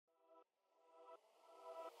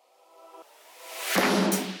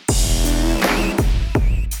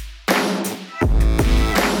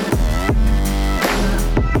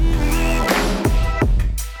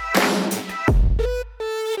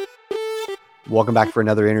Welcome back for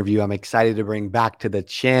another interview. I'm excited to bring back to the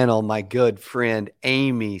channel my good friend,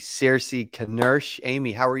 Amy Searcy Knirsch.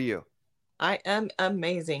 Amy, how are you? I am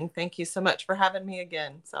amazing. Thank you so much for having me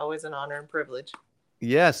again. It's always an honor and privilege.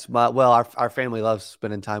 Yes, our family loves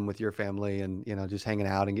spending time with your family and just hanging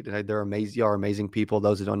out and get to know. They're amazing. You are amazing people.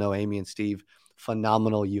 Those who don't know Amy and Steve,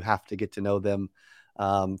 phenomenal. You have to get to know them.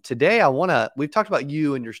 Today, we've talked about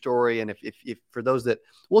you and your story, and if for those that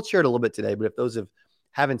we'll share it a little bit today, but if those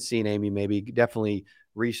haven't seen Amy, maybe definitely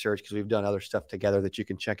research because we've done other stuff together that you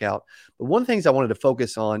can check out. But one of the things I wanted to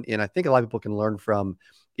focus on, and I think a lot of people can learn from,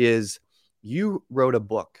 is you wrote a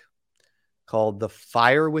book called The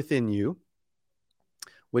Fire Within You,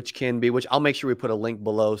 which I'll make sure we put a link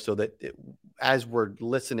below so that as we're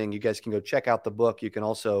listening, you guys can go check out the book. You can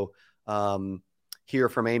also hear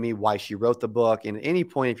from Amy why she wrote the book. And at any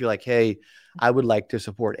point, if you're like, hey, I would like to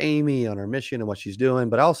support Amy on her mission and what she's doing,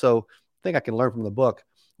 but also think I can learn from the book,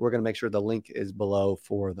 we're going to make sure the link is below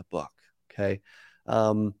for the book. Okay.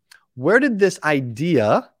 Where did this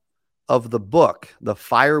idea of the book, The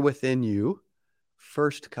Fire Within You,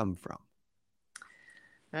 first come from?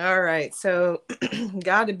 All right. So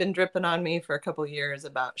God had been dripping on me for a couple years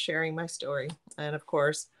about sharing my story. And of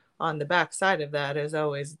course, on the back side of that is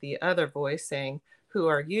always the other voice saying, who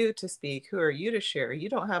are you to speak? Who are you to share? You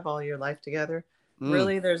don't have all your life together. Mm,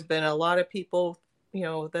 Really, there's been a lot of people,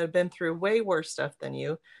 that have been through way worse stuff than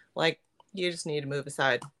you. Like, you just need to move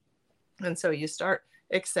aside. And so you start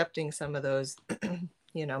accepting some of those,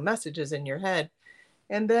 messages in your head.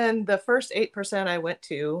 And then the first 8% I went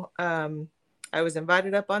to, I was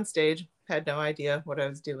invited up on stage, had no idea what I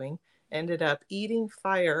was doing, ended up eating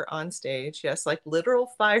fire on stage. Yes, like literal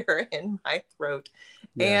fire in my throat.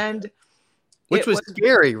 yeah. And Which it was was,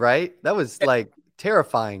 scary, right? That was like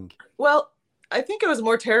terrifying. well, I think it was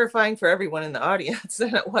more terrifying for everyone in the audience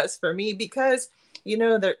than it was for me because,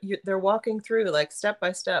 they're walking through like step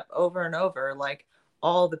by step over and over, like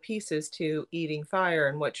all the pieces to eating fire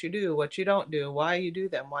and what you do, what you don't do, why you do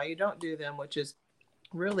them, why you don't do them, which is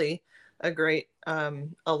really a great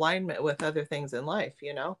alignment with other things in life,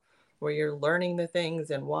 where you're learning the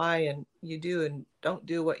things and why and you do and don't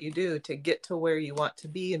do what you do to get to where you want to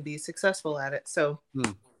be and be successful at it.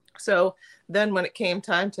 Hmm. So then when it came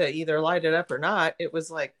time to either light it up or not, it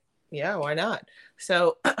was like, yeah, why not?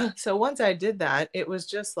 So so once I did that, it was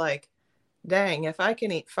just like, dang, if I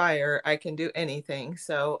can eat fire, I can do anything.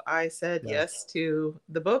 So I said Yeah. yes to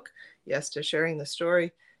the book, yes to sharing the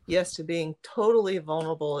story, yes to being totally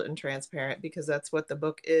vulnerable and transparent, because that's what the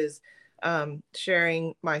book is,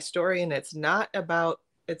 sharing my story. And it's not about,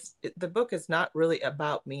 the book is not really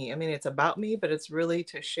about me. I mean, it's about me, but it's really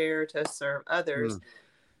to share, to serve others Mm.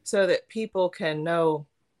 so that people can know,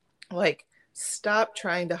 like, stop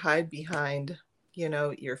trying to hide behind,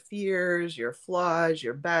 your fears, your flaws,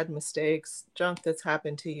 your bad mistakes, junk that's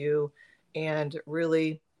happened to you, and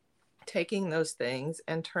really taking those things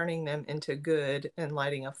and turning them into good and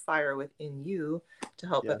lighting a fire within you to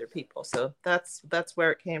help Yes. other people. So that's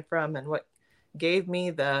where it came from and what gave me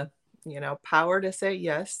the, power to say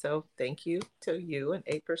yes. So thank you to you and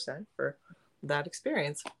 8% for that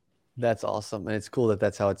experience. That's awesome. And it's cool that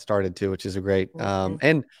that's how it started too, which is a great, Mm-hmm.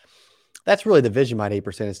 and that's really the vision behind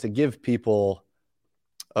 8% is to give people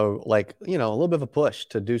a little bit of a push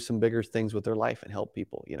to do some bigger things with their life and help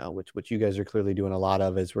people, which you guys are clearly doing a lot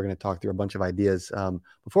of as we're going to talk through a bunch of ideas.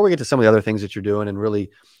 Before we get to some of the other things that you're doing and really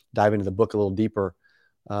dive into the book a little deeper,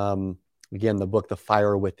 um, again, the book, The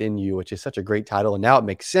Fire Within You, which is such a great title. And now it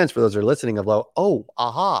makes sense for those who are listening of like, oh,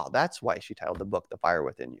 aha, that's why she titled the book, The Fire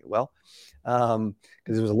Within You. Well,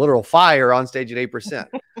 because it was a literal fire on stage at 8%.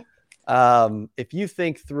 If you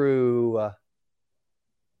think through,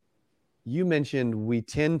 you mentioned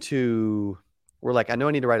we're like, I know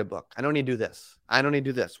I need to write a book. I don't need to do this. I don't need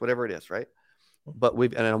to do this, whatever it is, right? But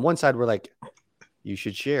and on one side, we're like, you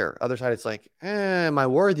should share. Other side, it's like, am I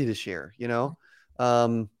worthy to share?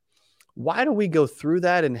 Um, why do we go through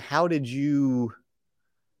that? And how did you,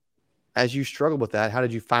 as you struggled with that, how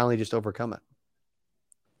did you finally just overcome it?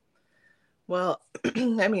 Well,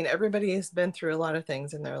 I mean, everybody has been through a lot of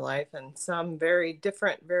things in their life, and some very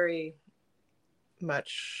different, very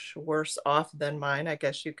much worse off than mine, I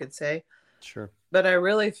guess you could say. Sure. But I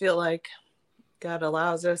really feel like God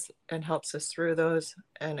allows us and helps us through those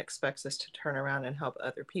and expects us to turn around and help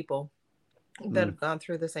other people that Mm, have gone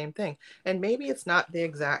through the same thing. And maybe it's not the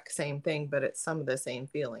exact same thing, but it's some of the same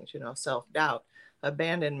feelings, self doubt,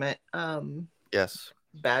 abandonment, yes.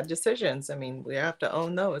 bad decisions. I mean, we have to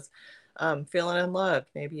own those. Feeling unloved.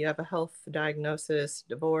 Maybe you have a health diagnosis,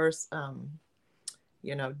 divorce,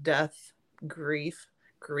 death, grief.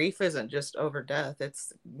 Grief isn't just over death,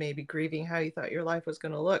 it's maybe grieving how you thought your life was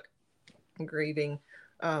going to look. grieving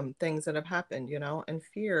things that have happened, and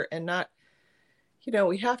fear, and not,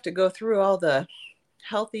 we have to go through all the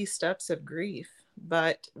healthy steps of grief,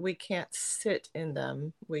 but we can't sit in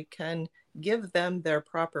them. We can give them their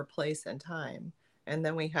proper place and time. And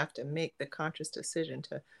then we have to make the conscious decision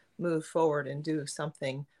to move forward and do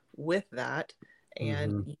something with that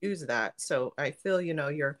and Mm-hmm. use that. So I feel,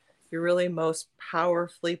 you're really most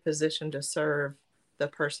powerfully positioned to serve the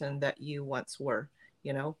person that you once were.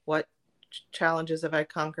 What challenges have I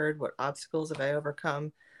conquered? What obstacles have I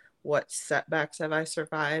overcome? What setbacks have I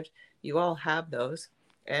survived? You all have those.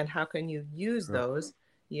 And how can you use those,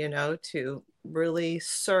 to really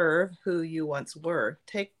serve who you once were?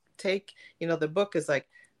 Take, the book is like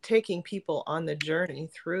taking people on the journey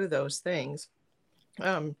through those things,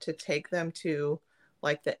 to take them to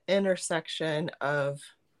like the intersection of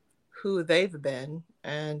who they've been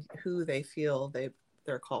and who they feel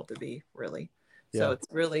they're called to be, really. So Yeah. it's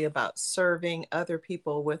really about serving other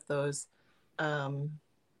people with those um,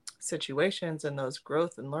 situations and those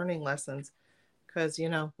growth and learning lessons, because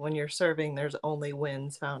when you're serving, there's only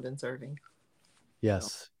wins found in serving. So.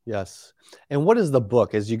 Yes. Yes. And what is the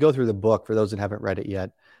book? As you go through the book, for those that haven't read it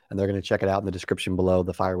yet, and they're going to check it out in the description below,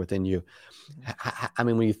 The Fire Within You. I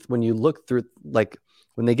mean, when you look through, like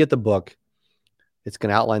when they get the book, it's going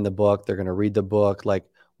to outline the book. They're going to read the book. Like,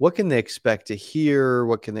 what can they expect to hear?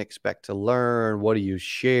 What can they expect to learn? What do you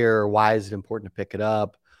share? Why is it important to pick it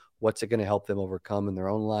up? What's it going to help them overcome in their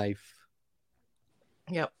own life?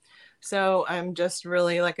 Yep. So I'm just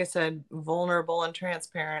really, like I said, vulnerable and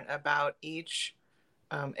transparent about each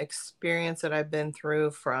experience that I've been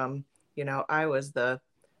through. From, I was the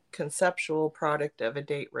conceptual product of a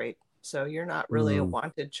date rape. So you're not really a Mm,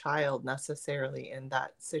 wanted child necessarily in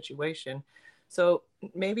that situation. So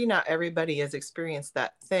maybe not everybody has experienced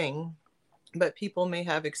that thing, but people may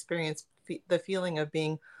have experienced the feeling of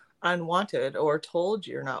being unwanted, or told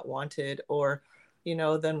you're not wanted, or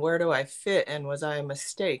then where do I fit, and was I a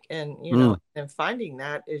mistake? And mm, and finding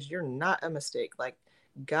that is, you're not a mistake. Like,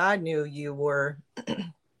 God knew you were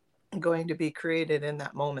going to be created in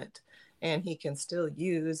that moment, and he can still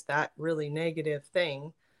use that really negative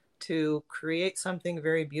thing to create something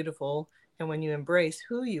very beautiful. And when you embrace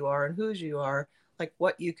who you are and whose you are, like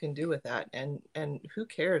what you can do with that, and who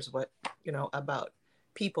cares what, about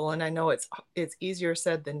people. And I know it's easier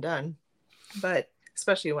said than done, but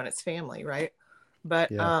especially when it's family, right?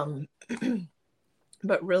 But yeah.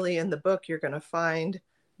 but really, in the book, you're going to find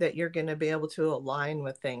that you're going to be able to align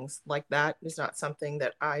with things. Like, that is not something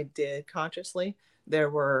that I did consciously. There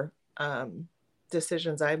were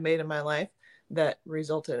decisions I made in my life that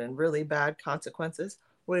resulted in really bad consequences.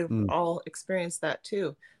 We've Mm, all experienced that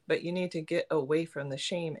too, but you need to get away from the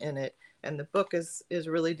shame in it. And the book is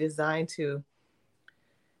really designed to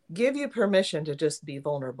give you permission to just be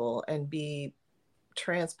vulnerable and be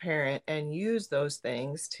transparent, and use those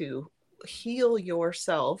things to heal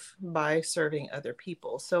yourself by serving other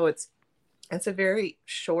people. So it's a very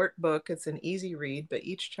short book. It's an easy read, but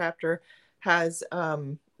each chapter has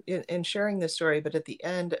in sharing the story, but at the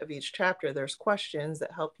end of each chapter, there's questions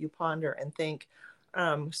that help you ponder and think,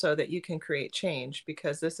 so that you can create change.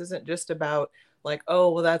 Because this isn't just about like,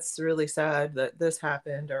 oh, well, that's really sad that this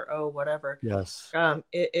happened, or oh, whatever. yes.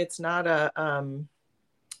 It's not a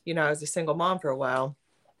I was a single mom for a while,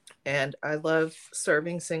 and I love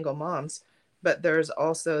serving single moms. But there's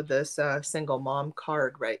also this single mom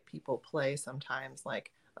card, right? People play sometimes,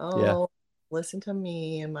 like, Yeah. oh, listen to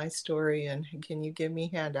me and my story, and can you give me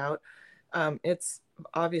handout? It's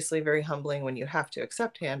obviously very humbling when you have to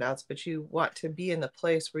accept handouts, but you want to be in the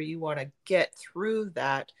place where you want to get through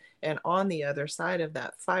that and on the other side of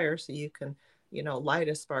that fire, so you can, light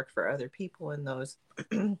a spark for other people in those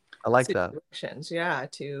I like that. situations. Yeah,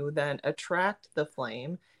 to then attract the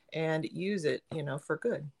flame and use it, for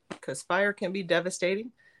good. Because fire can be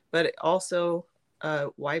devastating, but it also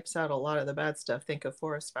wipes out a lot of the bad stuff. Think of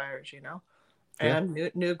forest fires, Yeah.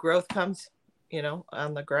 and new growth comes,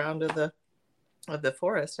 on the ground of the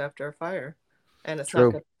forest after a fire, and it's not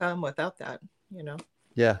True. going to come without that.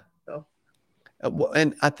 Yeah. So.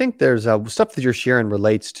 And I think there's stuff that you're sharing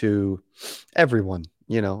relates to everyone,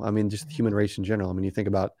 I mean, just the human race in general. I mean, you think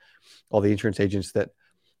about all the insurance agents that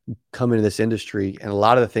come into this industry, and a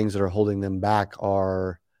lot of the things that are holding them back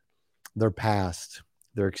are their past,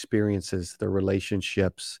 their experiences, their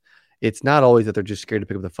relationships. It's not always that they're just scared to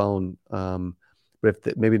pick up the phone. But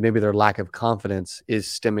if maybe their lack of confidence is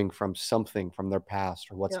stemming from something from their past,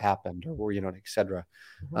 or what's Yep. happened, or, et cetera.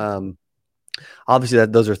 Mhm. Obviously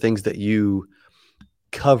those are things that you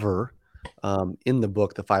cover in the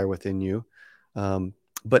book, The Fire Within You.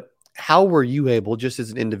 But how were you able, just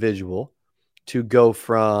as an individual, to go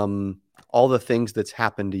from all the things that's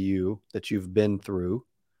happened to you, that you've been through,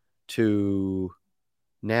 to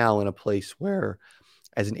now in a place where,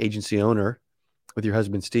 as an agency owner with your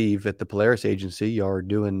husband Steve at the Polaris Agency, you're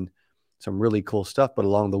doing some really cool stuff. But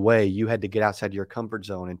along the way, you had to get outside your comfort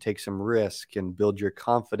zone and take some risk and build your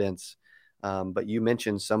confidence. But you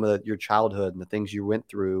mentioned some of your childhood and the things you went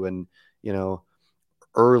through, and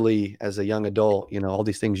early as a young adult, all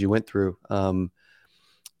these things you went through.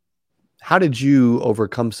 How did you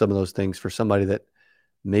overcome some of those things for somebody that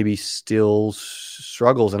maybe still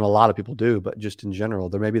struggles, and a lot of people do, but just in general,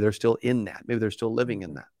 they're still in that. Maybe they're still living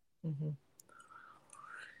in that. Mm-hmm.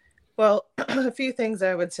 Well, a few things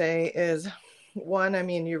I would say is, one, I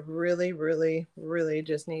mean, you really, really, really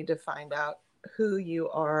just need to find out who you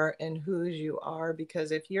are and whose you are,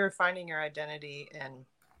 because if you're finding your identity in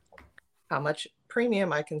how much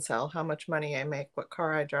premium I can sell, how much money I make, what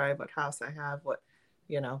car I drive, what house I have, what,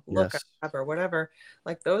 look Yes. I have, or whatever,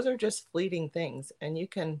 like those are just fleeting things. And you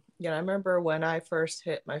can, I remember when I first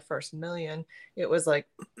hit my first million, it was like,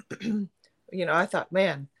 I thought,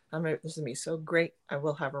 man, this is gonna be so great. I've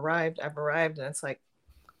arrived. And it's like,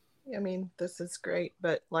 I mean, this is great,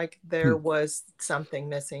 but like there was something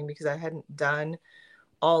missing because I hadn't done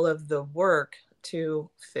all of the work to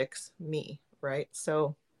fix me, right?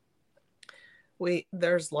 So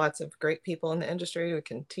there's lots of great people in the industry who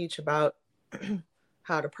can teach about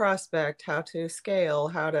how to prospect, how to scale,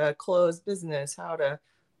 how to close business, how to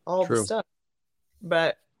all the stuff.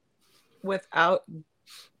 But without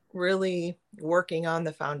really working on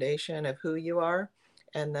the foundation of who you are,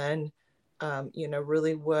 and then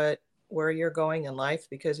really where you're going in life,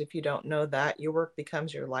 because if you don't know that, your work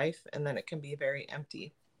becomes your life, and then it can be very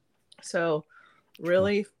empty. So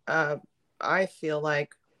really, I feel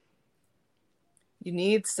like you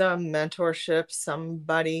need some mentorship,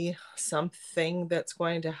 somebody, something that's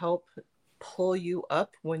going to help pull you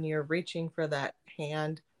up when you're reaching for that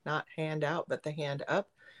hand, not hand out, but the hand up,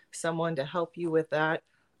 someone to help you with that.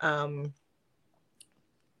 To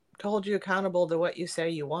hold you accountable to what you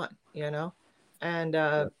say you want, and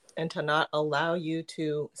to not allow you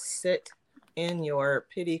to sit in your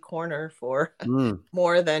pity corner for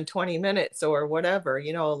more than 20 minutes or whatever,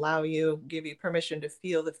 give you permission to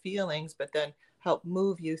feel the feelings, but then help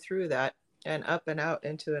move you through that and up and out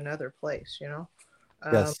into another place.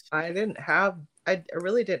 Yes. I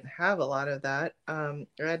really didn't have a lot of that. I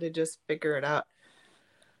had to just figure it out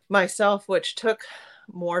myself, which took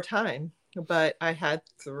more time, but I had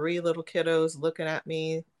 3 little kiddos looking at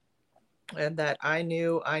me, and that I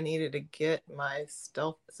knew I needed to get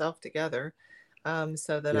myself together,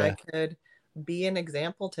 so that I could be an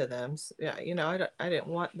example to them. I didn't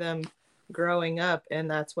want them growing up and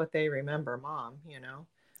that's what they remember mom,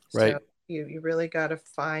 Right. So you really got to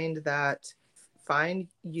find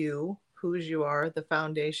you, whose you are, the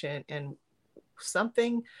foundation, and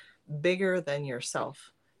something bigger than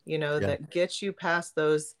yourself, that gets you past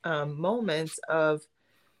those moments of,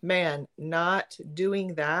 man, not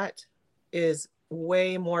doing that is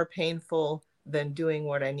way more painful than doing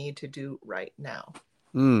what I need to do right now.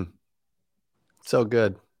 So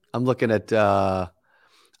good. I'm looking at the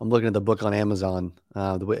book on Amazon.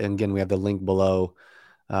 And again, we have the link below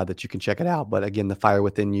that you can check it out. But again, The Fire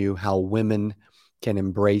Within You: How Women Can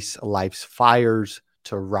Embrace Life's Fires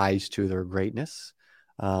to Rise to Their Greatness.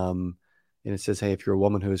 And it says, hey, if you're a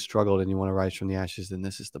woman who has struggled and you want to rise from the ashes, then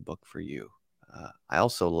this is the book for you. I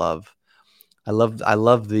also love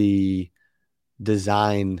the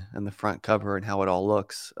design and the front cover and how it all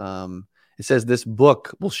looks. It says this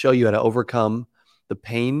book will show you how to overcome the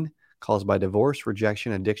pain caused by divorce,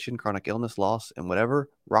 rejection, addiction, chronic illness, loss, and whatever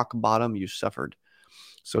rock bottom you suffered,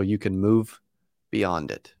 so you can move beyond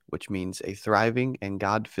it, which means a thriving and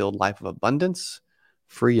God-filled life of abundance,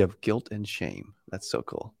 free of guilt and shame. That's so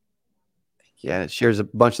cool. Yeah, and it shares a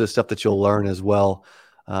bunch of the stuff that you'll learn as well.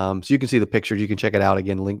 So you can see the pictures. You can check it out.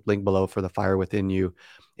 Again, link below for The Fire Within You.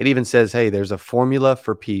 It even says, hey, there's a formula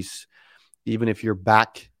for peace, even if your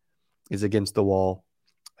back is against the wall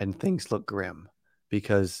and things look grim,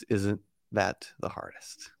 because isn't that the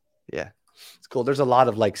hardest? Yeah, it's cool. There's a lot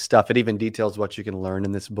of like stuff. It even details what you can learn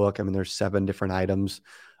in this book. I mean, there's 7 different items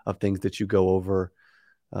of things that you go over.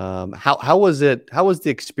 How was it? How was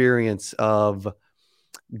the experience of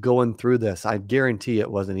going through this? I guarantee it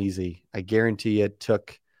wasn't easy. I guarantee it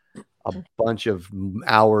took a bunch of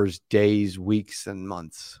hours, days, weeks, and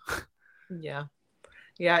months. Yeah,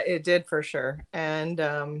 it did for sure. And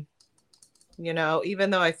even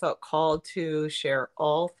though I felt called to share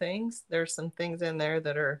all things, there's some things in there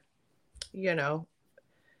that are,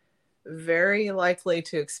 very likely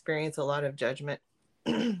to experience a lot of judgment.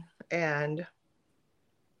 And,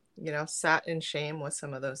 sat in shame with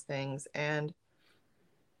some of those things. And,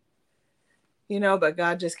 but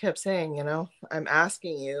God just kept saying, I'm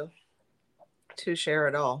asking you to share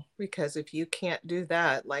it all, because if you can't do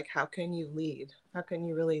that, like, how can you lead? How can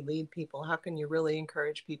you really lead people? How can you really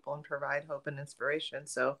encourage people and provide hope and inspiration?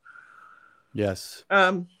 So, Yes.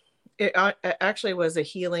 it actually was a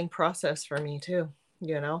healing process for me too,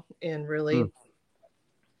 in really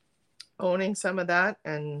owning some of that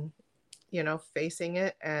and, facing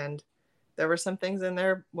it. And there were some things in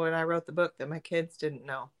there when I wrote the book that my kids didn't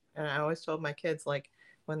know. And I always told my kids, like,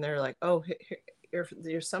 when they're like, oh,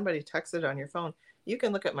 you're somebody texted on your phone, you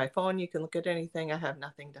can look at my phone, you can look at anything. I have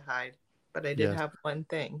nothing to hide. But I did Yes. have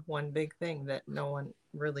one big thing that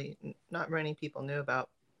not many people knew about.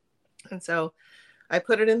 And so I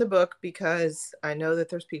put it in the book because I know that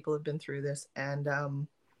there's people who've been through this. And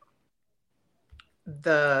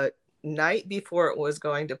the night before it was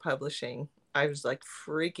going to publishing, I was like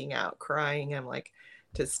freaking out, crying. I'm like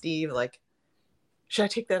to Steve, like, should I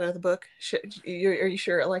take that out of the book? Are you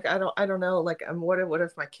sure? Like, I don't know. Like, what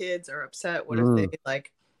if my kids are upset? What if they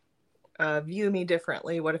like view me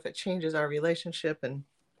differently? What if it changes our relationship in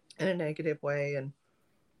a negative way? And,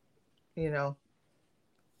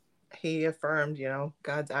 he affirmed,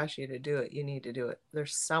 God's asked you to do it. You need to do it.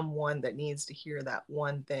 There's someone that needs to hear that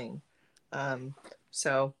one thing.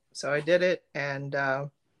 So I did it. And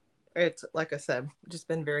it's, like I said, just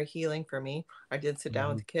been very healing for me. I did sit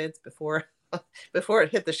down with the kids before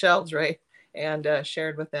it hit the shelves, right? And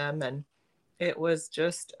shared with them. And it was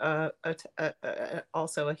just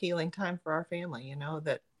also a healing time for our family,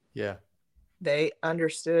 that they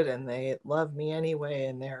understood and they love me anyway.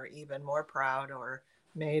 And they're even more proud, or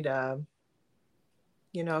made,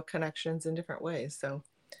 connections in different ways. So,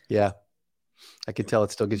 yeah, I can tell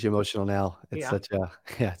it still gets you emotional now. It's yeah.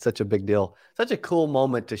 it's such a big deal. Such a cool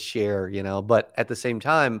moment to share, but at the same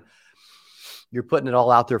time, you're putting it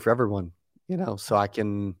all out there for everyone, so I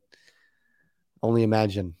can only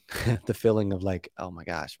imagine the feeling of like, oh my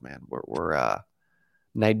gosh, man, we're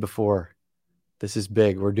night before, this is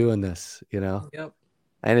big. We're doing this, Yep.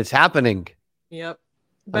 and it's happening. Yep.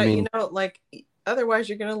 I But, mean, like, otherwise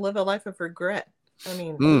you're going to live a life of regret. I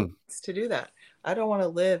mean, who wants to do that? I don't want to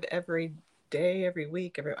live every day, every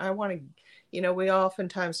week, I want to, we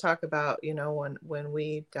oftentimes talk about, when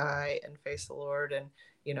we die and face the Lord, and,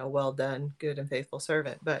 well done, good and faithful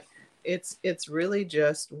servant. But it's really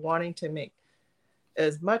just wanting to make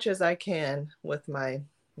as much as I can with my,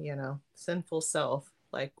 sinful self,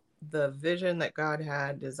 like the vision that God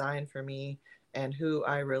had designed for me and who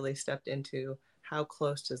I really stepped into. How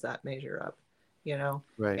close does that measure up?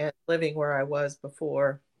 right. And living where I was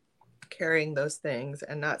before, carrying those things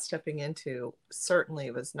and not stepping into,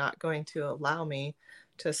 certainly was not going to allow me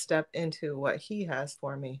to step into what he has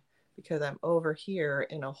for me, because I'm over here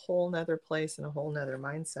in a whole nother place, in a whole nother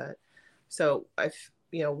mindset. So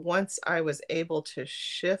once I was able to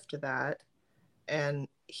shift that and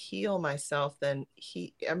heal myself, then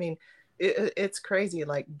it's crazy.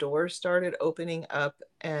 Like, doors started opening up,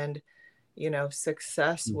 and,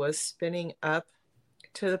 success was spinning up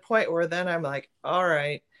to the point where then I'm like, all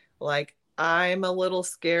right, like, I'm a little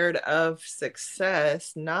scared of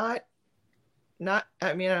success. I mean,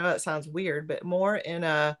 I know that sounds weird, but more in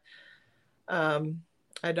a,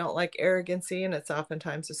 I don't like arrogancy, and it's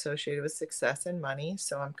oftentimes associated with success and money.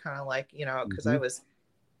 So I'm kind of like, because I was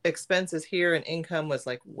expenses here and income was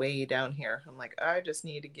like way down here. I'm like, I just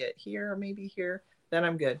need to get here, or maybe here, then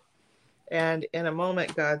I'm good. And in a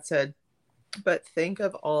moment, God said, but think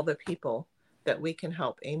of all the people that we can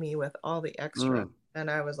help, Amy, with all the extra.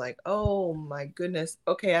 And I was like, oh my goodness.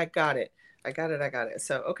 Okay, I got it. I got it.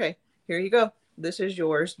 So, okay, here you go. This is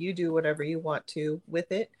yours. You do whatever you want to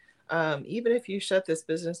with it. Even if you shut this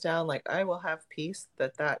business down, like, I will have peace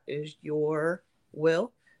that is your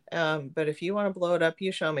will. But if you want to blow it up,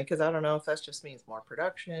 you show me, because I don't know if that just means more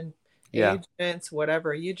production, agents,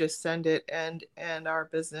 whatever. You just send it, and our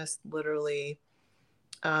business literally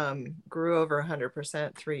grew over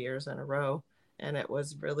 100% 3 years in a row. And it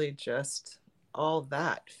was really just all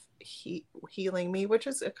that healing me, which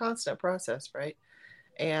is a constant process, right?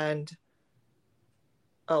 And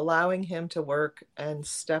allowing him to work and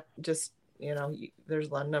step, just, there's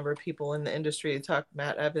a number of people in the industry that talk,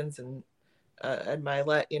 Matt Evans and Ed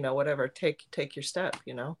Milet, whatever, take your step,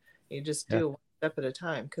 you just do one step at a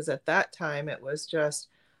time. Because at that time it was just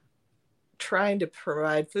trying to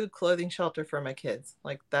provide food, clothing, shelter for my kids.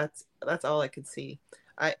 Like, that's all I could see.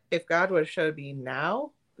 If God would have showed me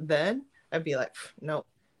now, then I'd be like, nope,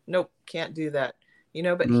 can't do that.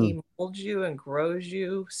 But he molds you and grows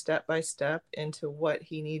you step by step into what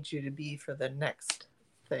he needs you to be for the next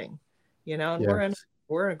thing. And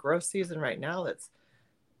we're in a growth season right now that's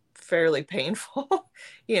fairly painful,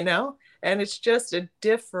 you know, and it's just a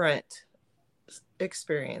different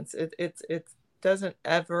experience. It doesn't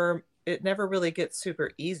ever, it never really gets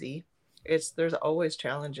super easy. There's always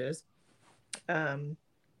challenges. Um,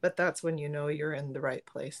 but that's when you know you're in the right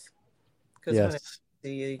place. Because when Yes.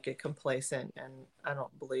 you get complacent, and I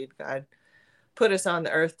don't believe God put us on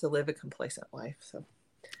the earth to live a complacent life. So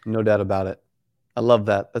No doubt about it. I love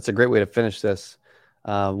that. That's a great way to finish this.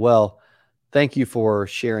 Well, thank you for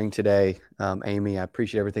sharing today, Amy. I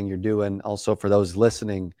appreciate everything you're doing. Also, for those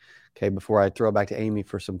listening, okay, before I throw it back to Amy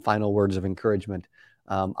for some final words of encouragement,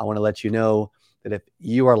 I want to let you know that if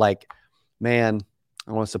you are like, man,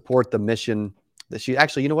 I want to support the mission that she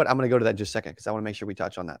actually, you know what? I'm going to go to that in just a second because I want to make sure we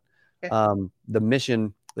touch on that. okay. The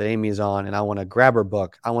mission that Amy is on, and I want to grab her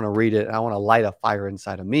book. I want to read it, and I want to light a fire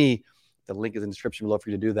inside of me. The link is in the description below for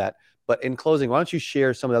you to do that. But in closing, why don't you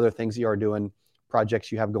share some of the other things you are doing,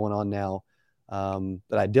 projects you have going on now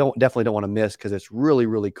that I definitely don't want to miss because it's really,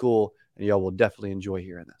 really cool, and y'all will definitely enjoy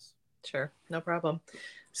hearing this. Sure, no problem.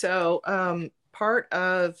 So part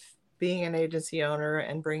of being an agency owner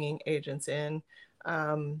and bringing agents in,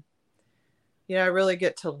 I really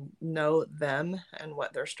get to know them and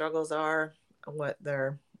what their struggles are, what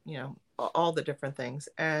their, all the different things.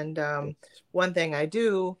 And one thing I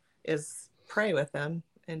do is pray with them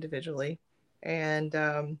individually. And,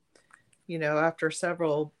 after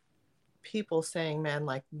several people saying, man,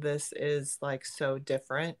 like this is like so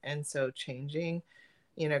different and so changing,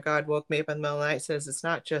 God woke me up in the middle of the night, says it's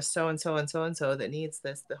not just so and so and so and so that needs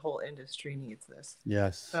this. The whole industry needs this.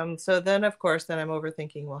 Yes. So then, of course, then I'm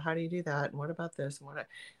overthinking, well, how do you do that? And what about this? And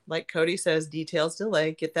like Cody says, details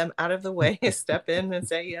delay, get them out of the way, step in and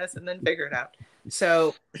say yes, and then figure it out.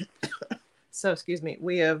 So excuse me,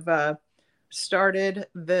 we have started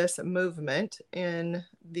this movement in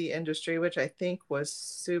the industry, which I think was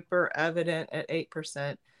super evident at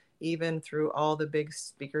 8%, even through all the big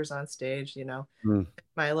speakers on stage,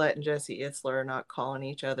 Mylett and Jesse Itzler are not calling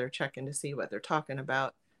each other, checking to see what they're talking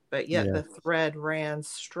about. But yet the thread ran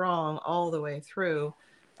strong all the way through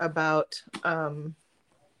about, the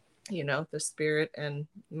spirit and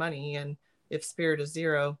money. And if spirit is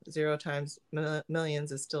zero times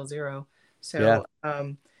millions is still zero. So,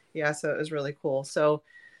 so it was really cool. So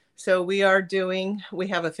we have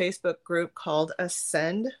a Facebook group called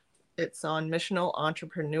Ascend. It's on missional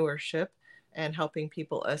entrepreneurship and helping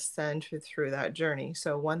people ascend through that journey.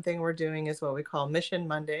 So one thing we're doing is what we call Mission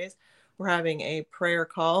Mondays. We're having a prayer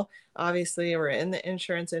call. Obviously, we're in the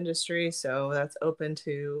insurance industry, so that's open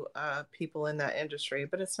to people in that industry,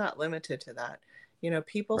 but it's not limited to that.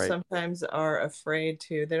 People sometimes are afraid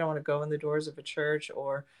they don't want to go in the doors of a church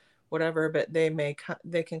or whatever, but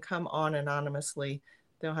they can come on anonymously.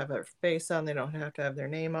 They don't have their face on, they don't have to have their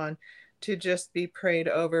name on, to just be prayed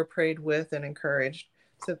over, prayed with, and encouraged.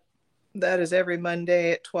 So that is every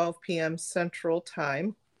Monday at 12 p.m. Central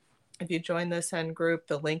Time. If you join the Ascend group,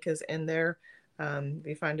 the link is in there.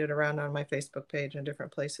 You find it around on my Facebook page and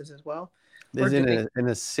different places as well. Is in an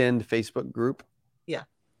Ascend Facebook group? Yeah.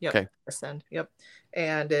 Yep. Okay. Ascend. Yep.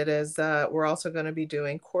 And it is, we're also going to be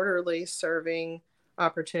doing quarterly serving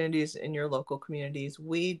opportunities in your local communities.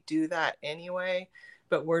 We do that anyway,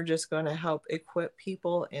 but we're just going to help equip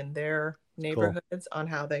people in their neighborhoods on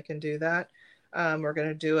how they can do that. We're going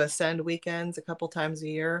to do Ascend weekends a couple times a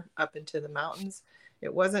year up into the mountains.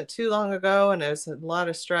 It wasn't too long ago, and it was a lot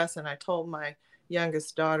of stress. And I told my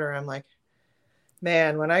youngest daughter, I'm like,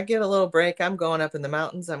 man, when I get a little break, I'm going up in the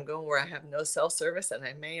mountains. I'm going where I have no cell service, and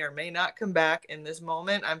I may or may not come back. In this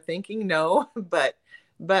moment, I'm thinking no, but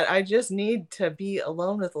I just need to be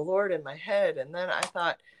alone with the Lord in my head. And then I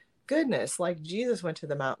thought, goodness, like Jesus went to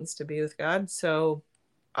the mountains to be with God. So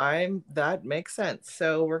that makes sense.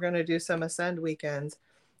 So we're going to do some Ascend weekends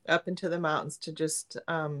up into the mountains to just,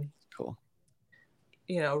 cool.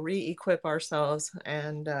 Re-equip ourselves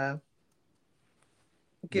and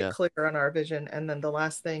get clear on our vision. And then the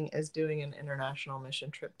last thing is doing an international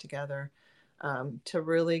mission trip together to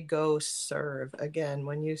really go serve. Again,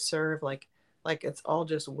 when you serve, like it's all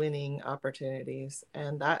just winning opportunities.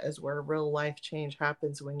 And that is where real life change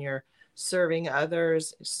happens, when you're serving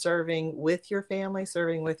others, serving with your family,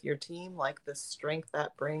 serving with your team. Like the strength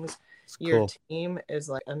that brings your team is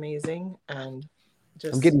like amazing. And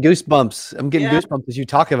I'm getting goosebumps. Goosebumps as you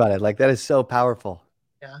talk about it. Like, that is so powerful.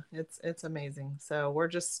 Yeah, it's amazing. So we're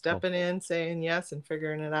just stepping in, saying yes, and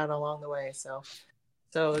figuring it out along the way. So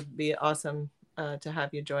it'd be awesome to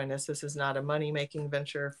have you join us. This is not a money-making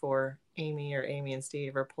venture for Amy and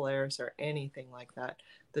Steve or Polaris or anything like that.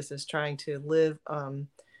 This is trying to live,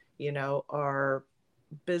 our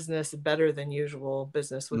business better than usual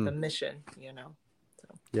business with a mission, So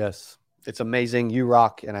Yes. It's amazing. You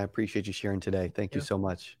rock. And I appreciate you sharing today. Thank you You're so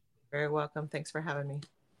much. very welcome. Thanks for having me.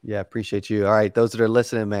 Yeah, appreciate you. All right, those that are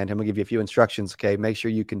listening, man, I'm gonna give you a few instructions. Okay, make sure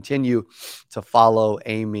you continue to follow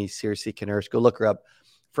Amy Searcy Knirsch. Go look her up,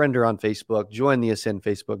 friend her on Facebook, join the Ascend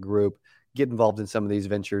Facebook group, get involved in some of these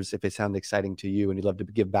ventures if it sounds exciting to you and you'd love to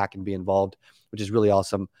give back and be involved, which is really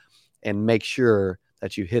awesome. And make sure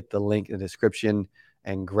that you hit the link in the description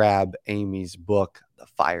and grab Amy's book, The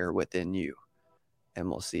Fire Within You. And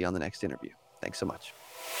we'll see you on the next interview. Thanks so much.